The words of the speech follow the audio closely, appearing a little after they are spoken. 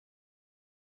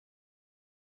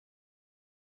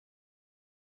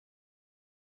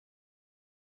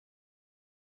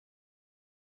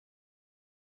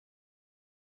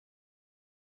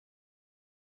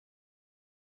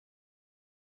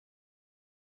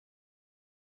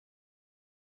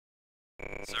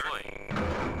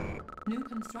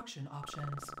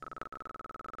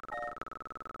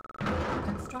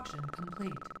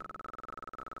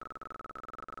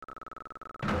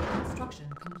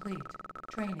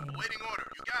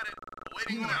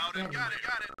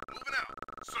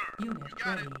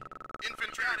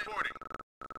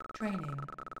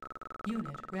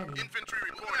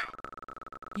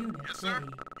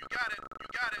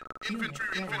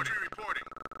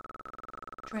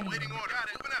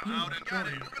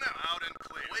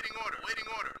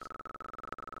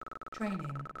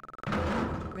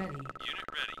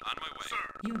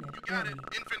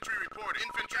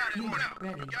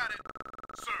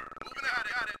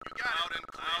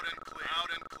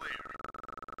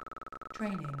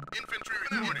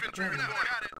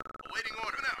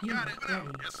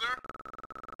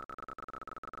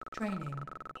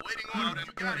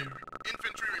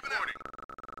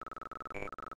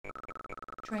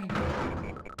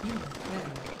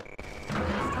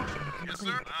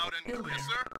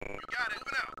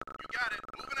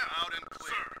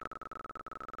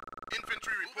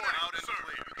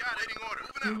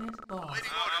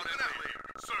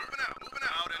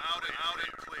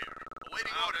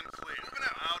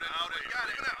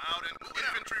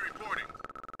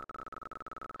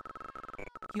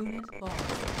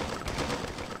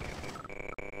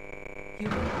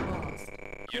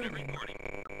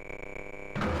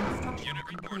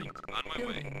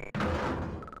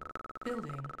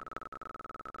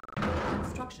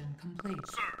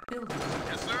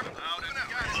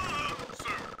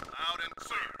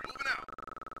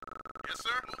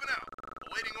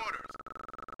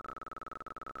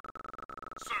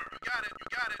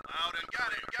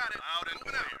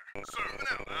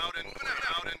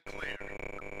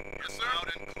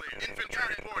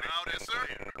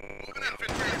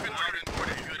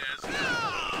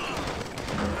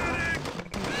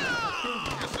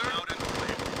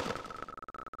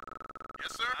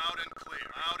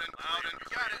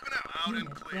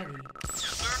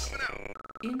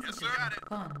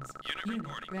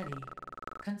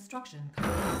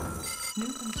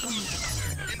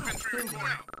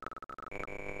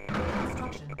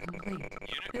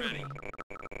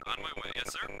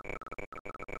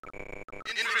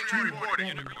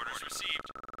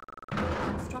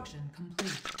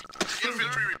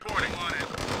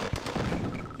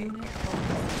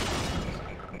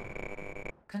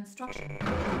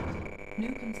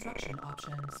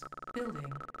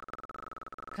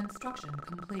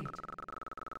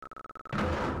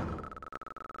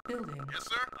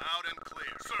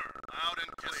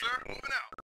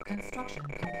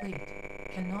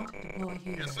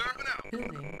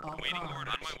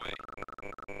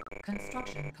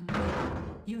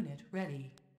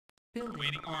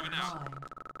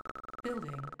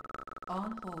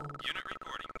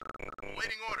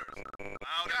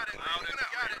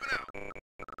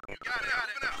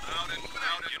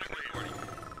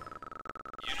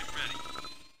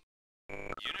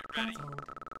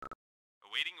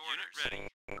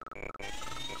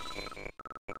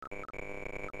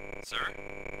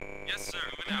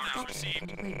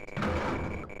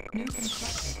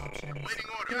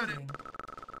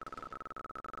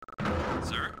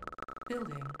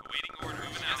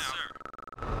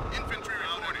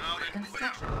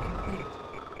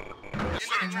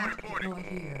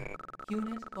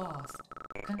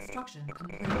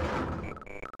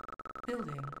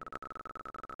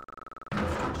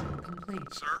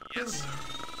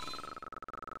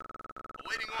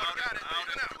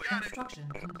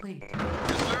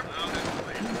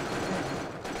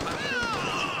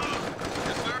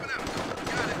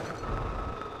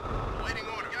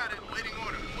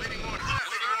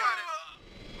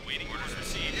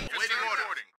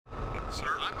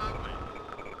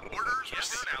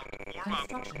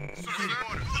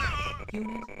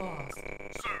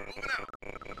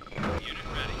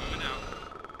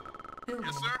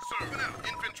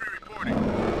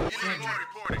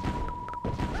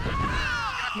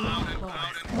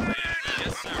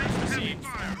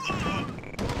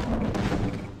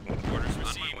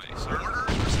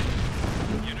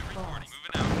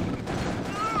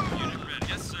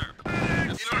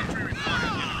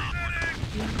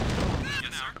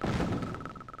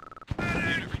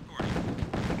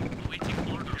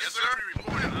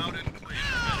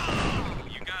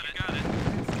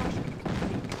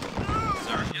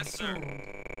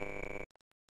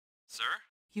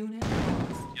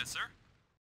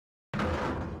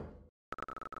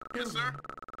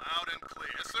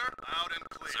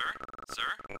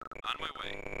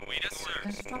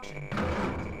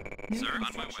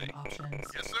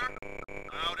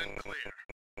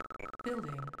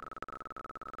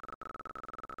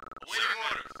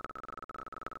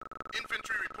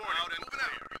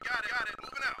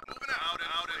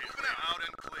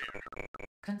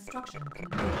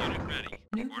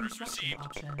Construction received.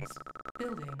 options.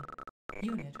 Building.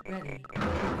 Unit ready.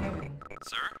 Preparing.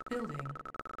 Sir? Building.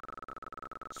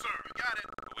 Sir, you got it.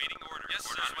 Awaiting orders. Yes,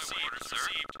 Orders sir. received. Orders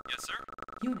received. Yes, sir.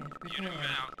 Unit Unit repaired.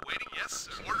 moving out. Waiting, yes,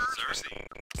 sir. Orders Sir.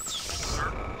 received. Sir,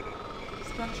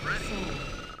 Structure Ready. sold.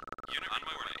 Unit on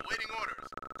my way. awaiting orders.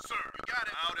 Sir, you got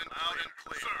it. Out and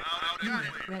clear. Sir, out and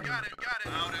Unit clear. ready. Got it.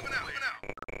 Out and clear.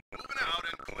 Moving out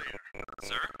and clear.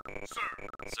 Sir? Sir,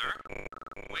 Sir?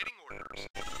 awaiting orders.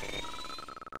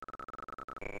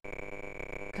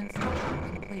 Construction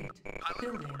complete. Pilot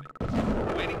Building.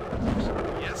 reporting. Waiting orders.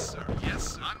 Yes, sir. Yes,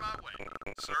 sir. On my way.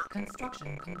 Sir,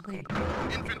 Construction complete.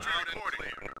 infantry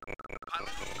reporting.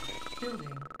 Pilot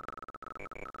Building.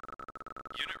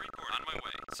 Unit report. On my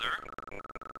way. Sir?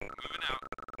 Moving out.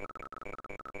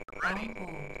 ready. On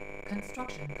hold.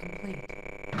 Construction complete.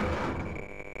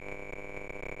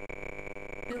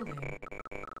 Building.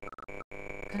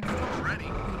 Construction Ready.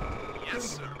 complete.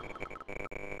 Yes, Building.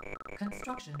 sir.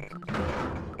 Construction complete.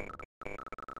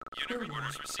 Unit Building.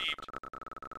 orders received.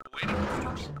 Waiting.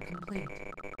 Construction complete.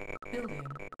 Building.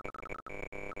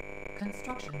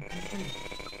 Construction complete.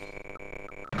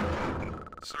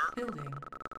 Sir, Building.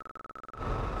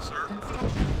 sir.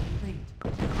 Construction complete.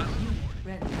 Unit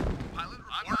ready. Pilot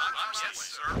report. Yes,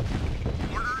 sir.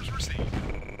 Orders received.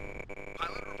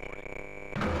 Pilot reporting.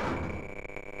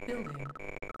 Building.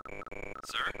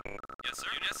 Sir? Yes, sir.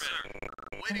 Unit sir.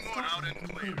 Waiting order out Construction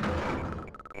and clear.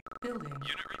 complete. Building.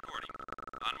 Unit reporting.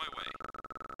 On my way.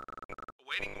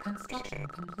 Awaiting orders. Construction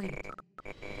complete.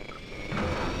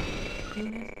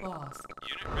 Unit lost.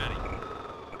 Unit ready.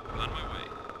 On my way.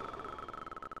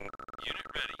 Unit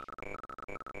ready.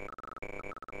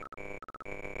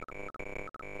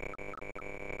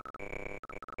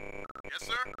 Yes,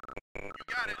 sir. You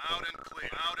got it. Out and clear.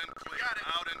 Out and clear. Got it.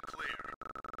 Out and clear.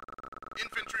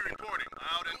 Infantry reporting.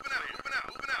 Out and moving clear. Moving out.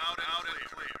 Moving out. Out and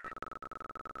clear.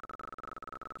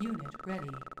 Unit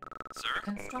ready. Sir?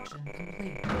 Construction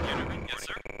complete. Unit ready. Yes,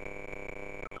 sir.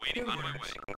 Waiting on my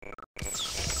way.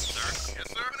 Sir? Yes,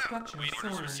 sir. Moving out. Structure Waiting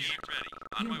orders sold. received. Ready.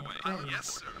 On my Unit way. ready. Yes,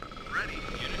 sir. Ready.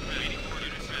 Unit ready. Waiting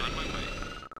orders. On my way.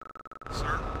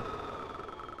 Sir.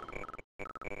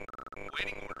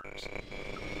 Waiting orders.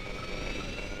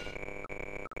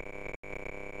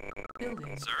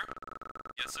 Building. Sir?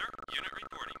 Yes, sir. Unit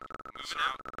reporting. Moving Sir.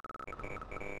 out.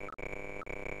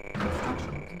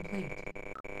 Construction complete.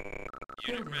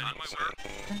 Unit Building. ready. On my Sir. way.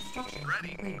 Construction Ready.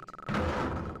 complete.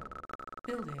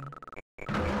 Building.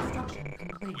 Construction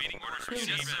complete. Waiting orders Building.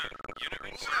 received. Yes, sir. Unit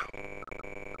Moving reporting.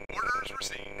 out. Orders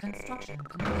received. Construction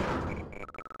complete.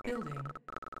 Building.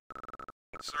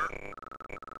 Sir.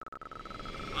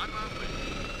 On my way.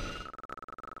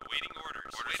 Awaiting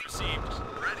orders. Orders Waiting received.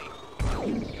 Ready.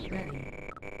 Unit ready.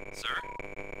 Sir?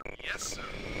 Yes, sir.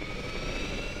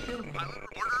 Building. Pilot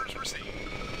orders received.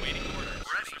 Waiting orders. Ready.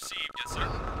 Orders received. Yes, sir.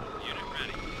 Unit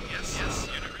ready. Yes, Yes.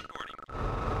 Unit reporting.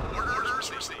 Orders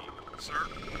received. Sir.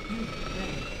 Unit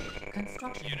ready.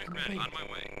 Construction Unit ready. complete. On my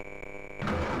way.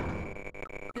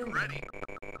 Building. Ready.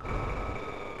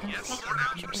 Yes, Construction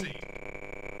orders complete. received.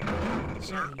 Unit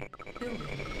Sir. ready.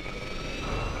 Building.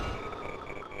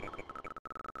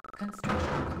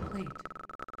 Construction complete.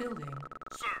 Building.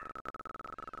 Sir.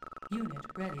 Unit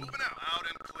ready. Moving out. Out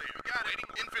and clear. Got it.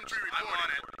 Infantry reporting. I'm on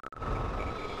it.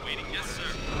 Waiting. Yes, sir.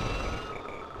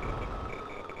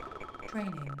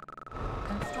 Training.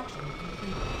 Construction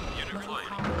complete. Unit Low flight.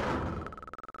 power.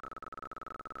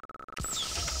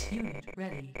 Unit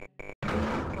ready.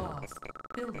 Unit lost.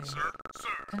 Building. Sir. Sir.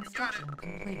 You got it. Construction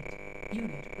complete.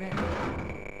 Unit ready.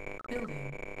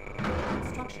 Building.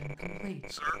 Construction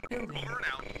complete. Sir. Building. Over and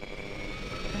out.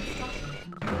 Construction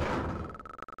complete.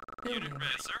 Unit Building.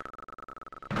 ready, sir.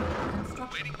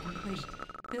 Construction Waiting. complete.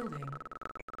 Building.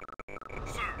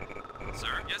 Sir.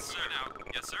 Sir? Yes, sir. Now.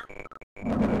 Yes, sir.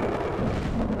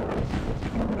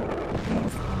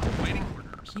 Base under Waiting attack.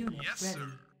 orders. Unit Yes, ready.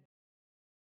 sir.